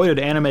 I've avoided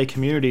anime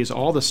communities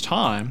all this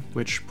time,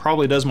 which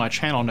probably does my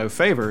channel no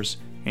favors,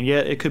 and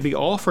yet it could be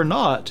all for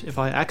naught if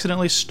I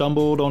accidentally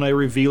stumbled on a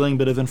revealing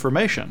bit of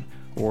information,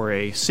 or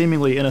a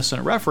seemingly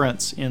innocent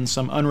reference in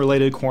some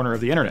unrelated corner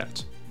of the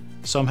internet.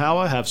 Somehow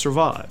I have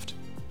survived.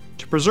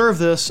 To preserve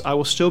this, I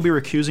will still be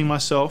recusing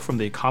myself from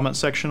the comment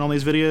section on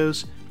these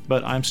videos,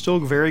 but I'm still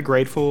very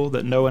grateful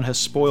that no one has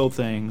spoiled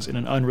things in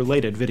an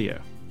unrelated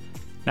video.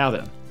 Now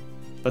then,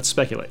 let's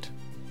speculate.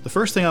 The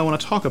first thing I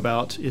want to talk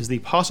about is the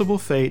possible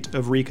fate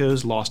of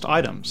Riko's lost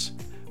items.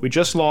 We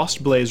just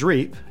lost Blaze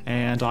Reap,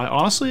 and I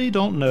honestly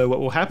don't know what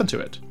will happen to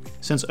it.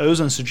 Since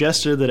Ozen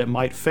suggested that it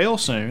might fail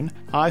soon,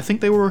 I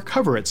think they will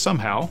recover it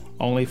somehow,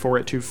 only for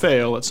it to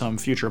fail at some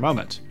future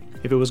moment.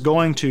 If it was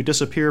going to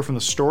disappear from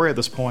the story at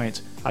this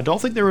point, I don't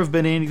think there would have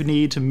been any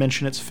need to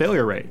mention its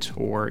failure rate,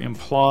 or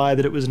imply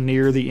that it was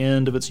near the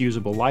end of its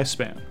usable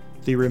lifespan.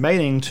 The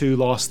remaining 2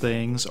 lost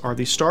things are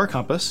the Star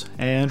Compass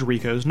and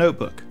Riko's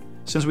notebook.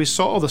 Since we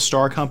saw the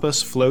Star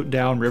Compass float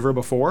downriver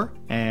before,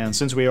 and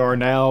since we are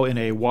now in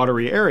a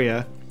watery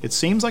area, it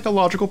seems like a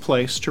logical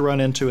place to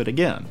run into it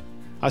again.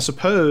 I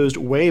supposed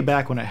way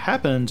back when it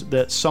happened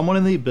that someone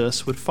in the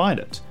Abyss would find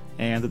it,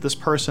 and that this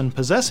person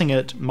possessing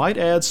it might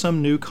add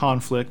some new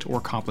conflict or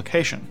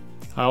complication.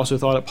 I also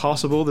thought it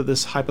possible that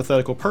this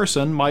hypothetical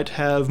person might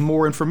have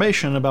more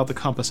information about the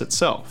compass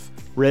itself.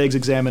 Reg's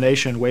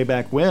examination way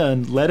back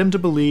when led him to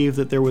believe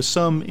that there was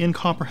some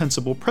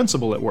incomprehensible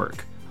principle at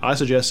work. I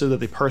suggested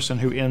that the person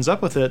who ends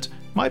up with it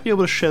might be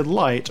able to shed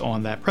light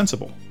on that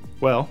principle.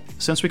 Well,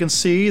 since we can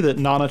see that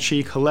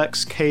Nanachi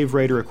collects Cave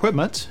Raider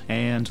equipment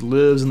and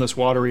lives in this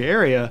watery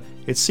area,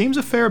 it seems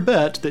a fair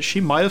bet that she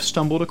might have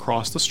stumbled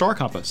across the Star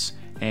Compass,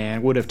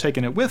 and would have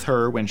taken it with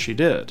her when she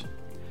did.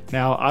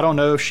 Now, I don't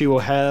know if she will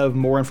have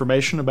more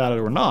information about it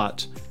or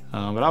not,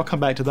 but I'll come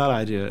back to that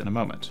idea in a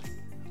moment.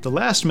 The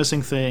last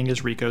missing thing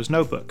is Riko's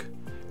notebook.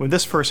 When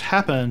this first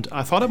happened,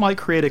 I thought it might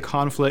create a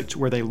conflict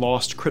where they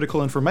lost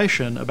critical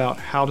information about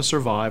how to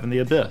survive in the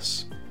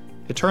Abyss.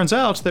 It turns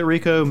out that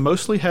Riko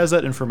mostly has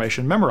that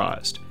information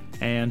memorized,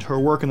 and her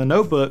work in the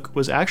notebook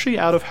was actually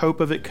out of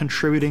hope of it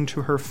contributing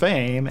to her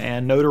fame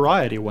and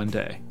notoriety one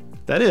day.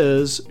 That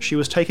is, she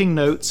was taking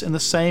notes in the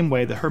same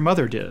way that her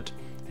mother did,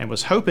 and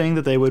was hoping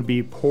that they would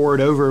be poured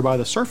over by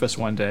the surface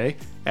one day,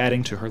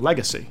 adding to her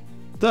legacy.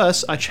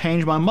 Thus, I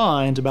changed my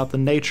mind about the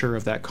nature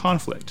of that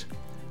conflict.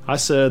 I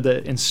said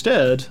that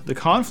instead, the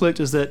conflict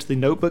is that the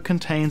notebook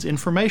contains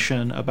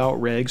information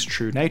about Reg's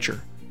true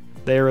nature.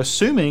 They are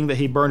assuming that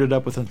he burned it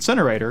up with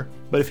Incinerator,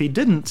 but if he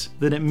didn't,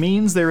 then it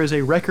means there is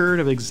a record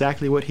of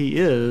exactly what he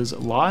is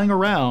lying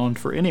around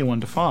for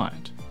anyone to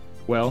find.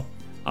 Well,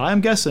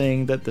 I'm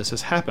guessing that this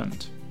has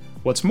happened.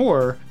 What's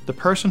more, the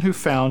person who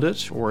found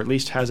it, or at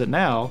least has it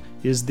now,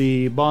 is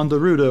the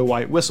Bondaruda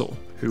White Whistle,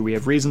 who we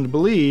have reason to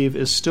believe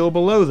is still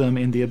below them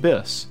in the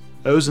Abyss.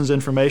 Ozen's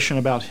information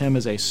about him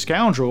as a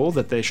scoundrel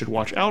that they should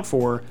watch out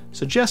for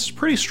suggests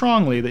pretty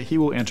strongly that he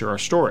will enter our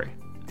story.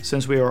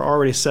 Since we are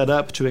already set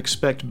up to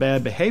expect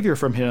bad behavior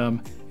from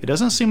him, it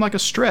doesn't seem like a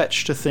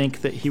stretch to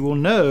think that he will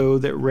know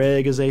that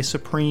Reg is a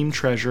supreme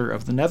treasure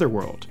of the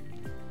Netherworld.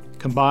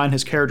 Combine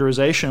his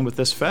characterization with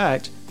this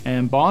fact,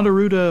 and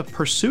Bondaruda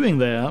pursuing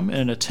them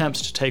in an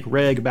attempt to take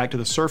Reg back to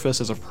the surface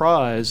as a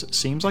prize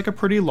seems like a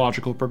pretty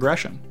logical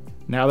progression.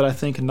 Now that I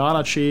think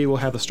Nanachi will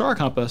have the Star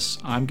Compass,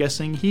 I'm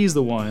guessing he's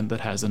the one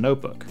that has the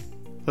notebook.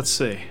 Let's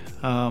see.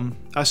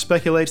 I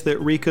speculate that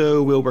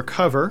Riko will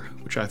recover,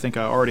 which I think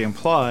I already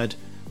implied,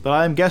 but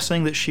I am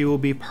guessing that she will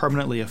be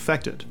permanently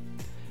affected.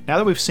 Now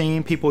that we've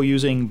seen people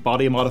using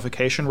body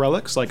modification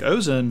relics like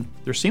Ozen,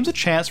 there seems a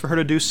chance for her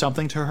to do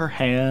something to her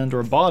hand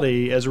or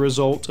body as a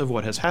result of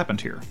what has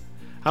happened here.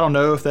 I don't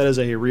know if that is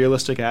a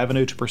realistic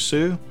avenue to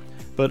pursue,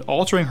 but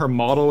altering her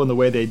model in the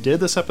way they did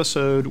this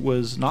episode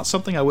was not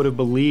something I would have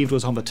believed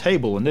was on the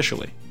table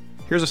initially.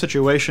 Here's a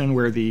situation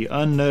where the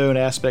unknown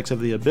aspects of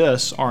the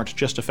Abyss aren't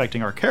just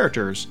affecting our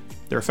characters,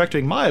 they're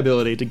affecting my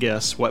ability to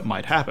guess what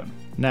might happen.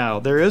 Now,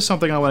 there is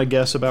something I want to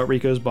guess about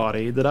Riko's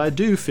body that I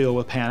do feel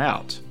will pan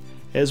out.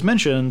 As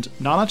mentioned,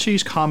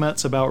 Nanachi's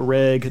comments about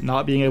Reg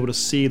not being able to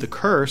see the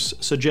curse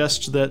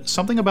suggest that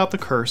something about the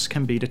curse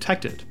can be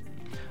detected.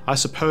 I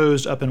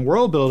supposed up in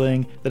world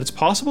building that it's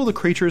possible the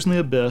creatures in the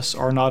Abyss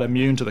are not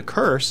immune to the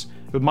curse,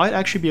 but might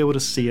actually be able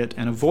to see it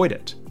and avoid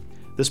it.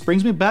 This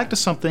brings me back to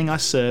something I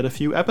said a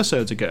few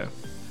episodes ago.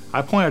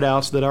 I pointed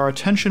out that our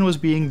attention was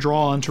being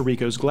drawn to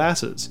Riko's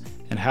glasses,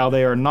 and how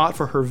they are not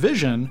for her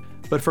vision,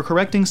 but for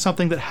correcting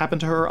something that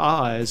happened to her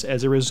eyes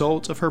as a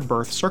result of her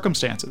birth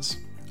circumstances.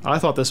 I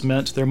thought this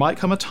meant there might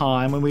come a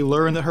time when we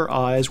learn that her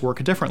eyes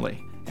work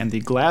differently, and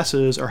the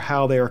glasses are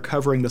how they are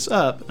covering this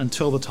up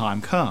until the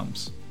time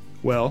comes.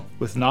 Well,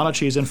 with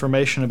Nanachi's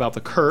information about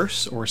the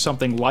curse, or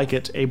something like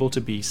it able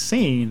to be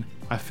seen,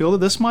 I feel that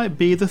this might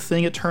be the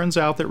thing it turns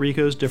out that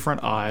Riko's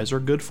different eyes are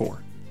good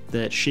for.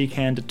 That she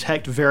can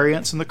detect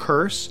variance in the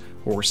curse,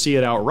 or see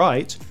it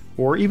outright,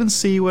 or even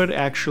see what it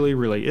actually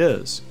really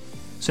is.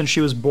 Since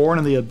she was born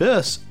in the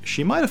Abyss,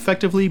 she might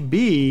effectively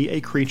be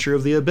a creature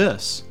of the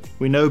Abyss.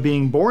 We know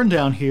being born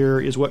down here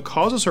is what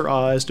causes her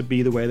eyes to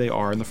be the way they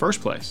are in the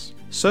first place.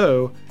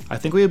 So, I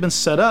think we have been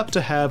set up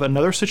to have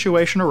another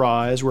situation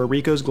arise where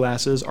Riko's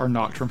glasses are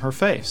knocked from her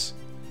face.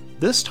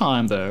 This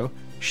time, though,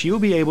 she will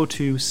be able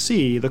to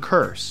see the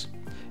curse.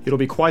 It'll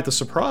be quite the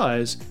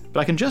surprise,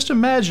 but I can just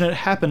imagine it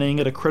happening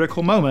at a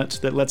critical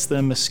moment that lets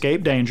them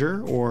escape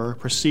danger or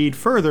proceed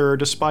further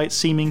despite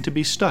seeming to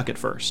be stuck at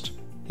first.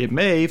 It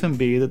may even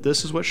be that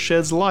this is what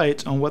sheds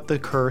light on what the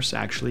curse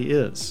actually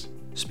is.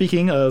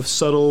 Speaking of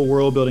subtle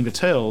world-building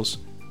details,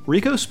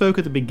 Riko spoke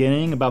at the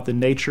beginning about the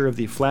nature of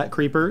the flat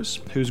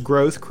creepers, whose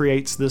growth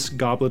creates this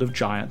Goblet of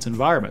Giants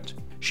environment.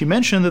 She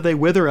mentioned that they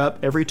wither up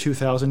every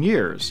 2,000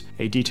 years,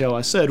 a detail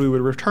I said we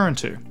would return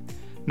to.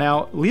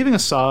 Now, leaving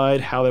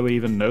aside how they would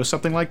even know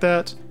something like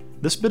that,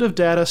 this bit of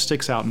data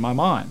sticks out in my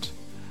mind.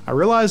 I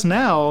realize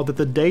now that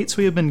the dates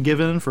we have been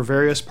given for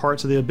various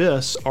parts of the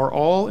Abyss are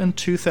all in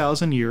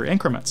 2,000-year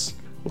increments.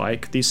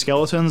 Like, the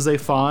skeletons they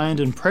find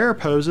in prayer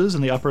poses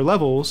in the upper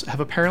levels have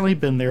apparently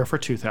been there for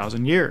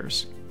 2,000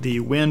 years.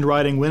 The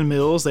wind-riding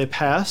windmills they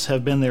pass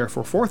have been there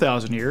for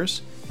 4,000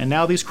 years, and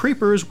now these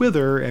creepers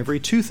wither every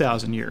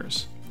 2,000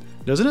 years.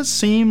 Doesn't it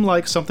seem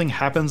like something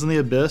happens in the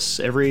Abyss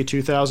every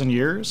 2,000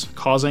 years,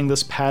 causing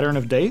this pattern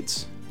of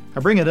dates? I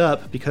bring it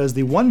up because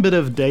the one bit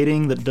of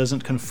dating that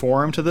doesn't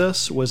conform to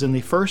this was in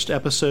the first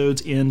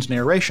episode's end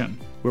narration,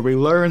 where we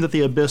learned that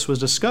the Abyss was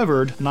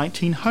discovered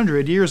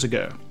 1,900 years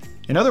ago.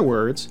 In other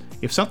words,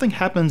 if something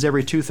happens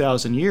every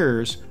 2,000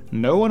 years,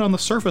 no one on the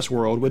surface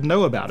world would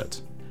know about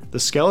it. The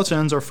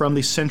skeletons are from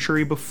the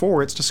century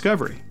before its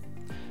discovery.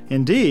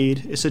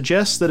 Indeed, it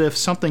suggests that if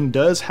something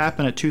does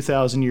happen at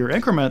 2,000-year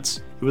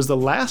increments, it was the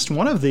last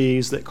one of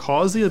these that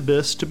caused the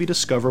Abyss to be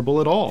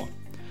discoverable at all.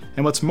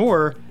 And what's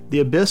more, the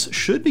Abyss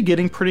should be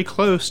getting pretty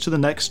close to the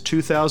next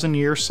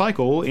 2,000-year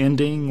cycle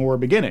ending or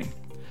beginning.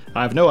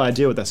 I have no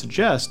idea what that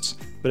suggests,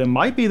 but it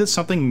might be that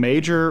something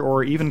major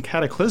or even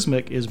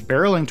cataclysmic is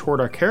barreling toward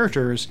our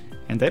characters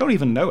and they don't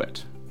even know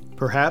it.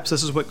 Perhaps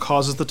this is what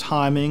causes the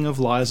timing of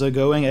Liza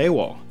going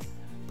AWOL.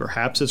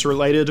 Perhaps it's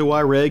related to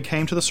why Reg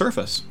came to the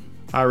surface.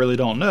 I really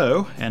don't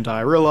know, and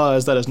I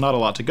realize that is not a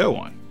lot to go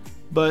on.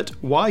 But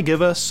why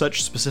give us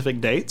such specific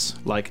dates,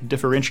 like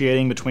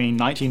differentiating between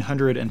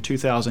 1900 and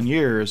 2000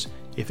 years,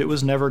 if it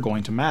was never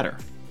going to matter?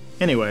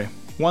 Anyway,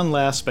 one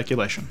last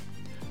speculation.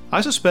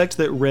 I suspect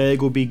that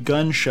Reg will be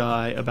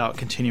gun-shy about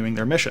continuing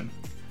their mission.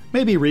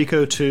 Maybe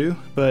Riko too,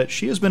 but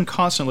she has been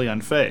constantly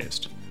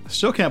unfazed. I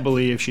still can't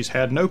believe she's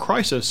had no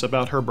crisis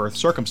about her birth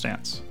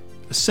circumstance.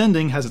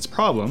 Ascending has its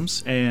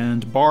problems,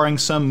 and barring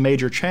some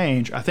major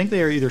change, I think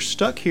they are either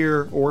stuck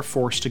here or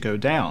forced to go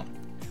down.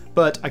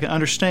 But I can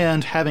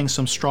understand having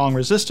some strong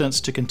resistance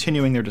to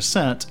continuing their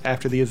descent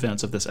after the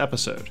events of this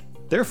episode.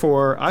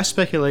 Therefore, I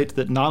speculate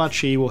that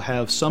Nanachi will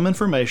have some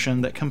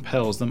information that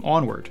compels them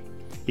onward.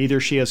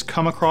 Either she has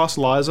come across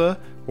Liza,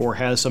 or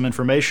has some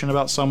information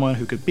about someone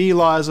who could be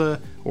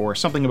Liza, or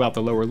something about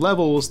the lower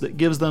levels that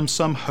gives them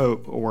some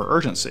hope or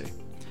urgency.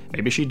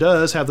 Maybe she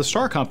does have the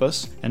star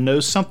compass and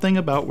knows something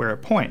about where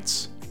it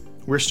points.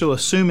 We're still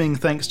assuming,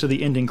 thanks to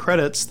the ending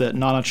credits, that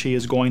Nanachi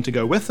is going to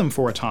go with them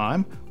for a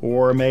time,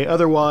 or may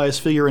otherwise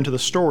figure into the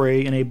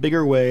story in a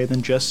bigger way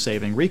than just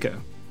saving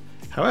Riko.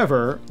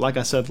 However, like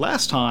I said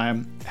last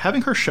time,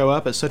 having her show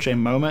up at such a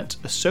moment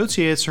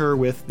associates her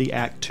with the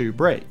Act 2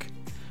 break.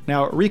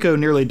 Now, Riko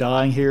nearly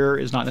dying here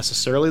is not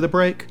necessarily the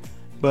break,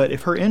 but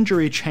if her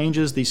injury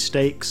changes the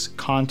stakes,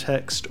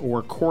 context,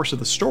 or course of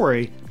the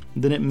story,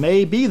 then it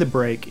may be the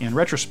break in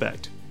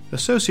retrospect.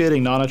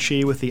 Associating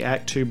Nanachi with the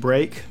Act 2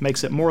 break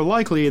makes it more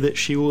likely that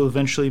she will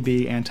eventually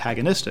be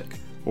antagonistic,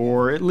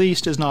 or at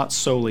least is not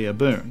solely a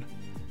boon.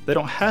 They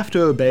don't have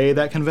to obey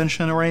that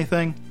convention or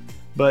anything,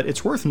 but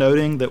it's worth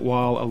noting that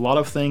while a lot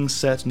of things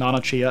set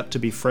Nanachi up to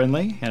be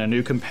friendly and a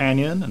new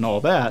companion and all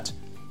that,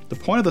 the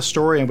point of the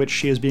story in which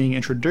she is being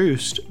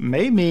introduced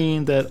may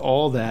mean that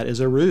all that is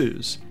a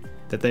ruse,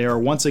 that they are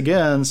once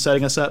again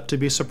setting us up to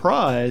be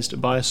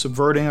surprised by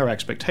subverting our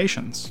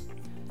expectations.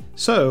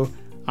 So,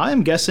 I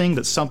am guessing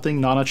that something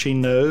Nanachi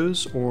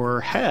knows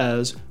or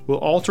has will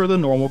alter the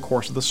normal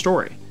course of the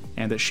story,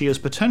 and that she is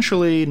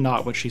potentially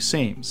not what she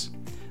seems.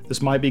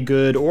 This might be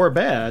good or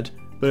bad,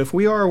 but if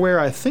we are where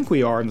I think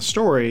we are in the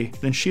story,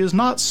 then she is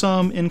not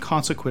some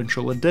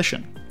inconsequential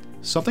addition.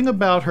 Something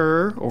about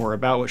her, or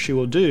about what she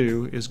will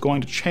do, is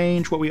going to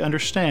change what we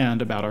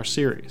understand about our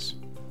series.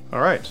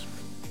 Alright,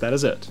 that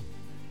is it.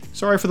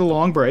 Sorry for the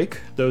long break,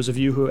 those of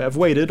you who have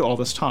waited all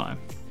this time.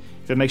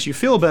 If it makes you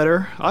feel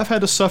better, I've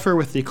had to suffer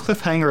with the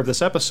cliffhanger of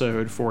this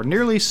episode for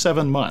nearly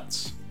 7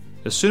 months.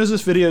 As soon as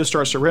this video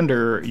starts to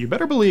render, you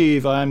better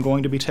believe I'm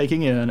going to be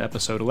taking in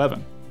episode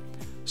 11.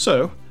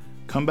 So,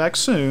 come back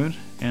soon,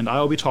 and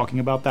I'll be talking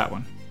about that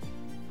one.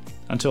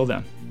 Until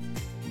then.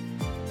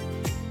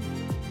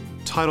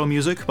 Title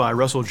music by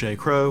Russell J.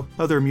 Crowe,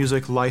 other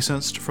music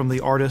licensed from the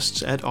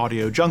artists at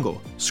Audio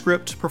Jungle.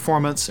 Script,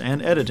 performance,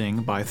 and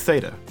editing by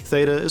Theta.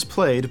 Theta is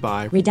played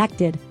by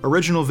Redacted.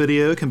 Original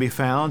video can be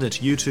found at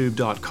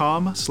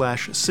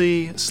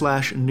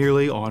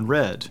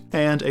youtube.com/c/nearlyonred,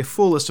 and a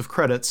full list of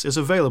credits is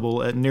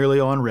available at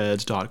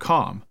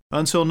nearlyonred.com.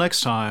 Until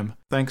next time,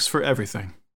 thanks for everything.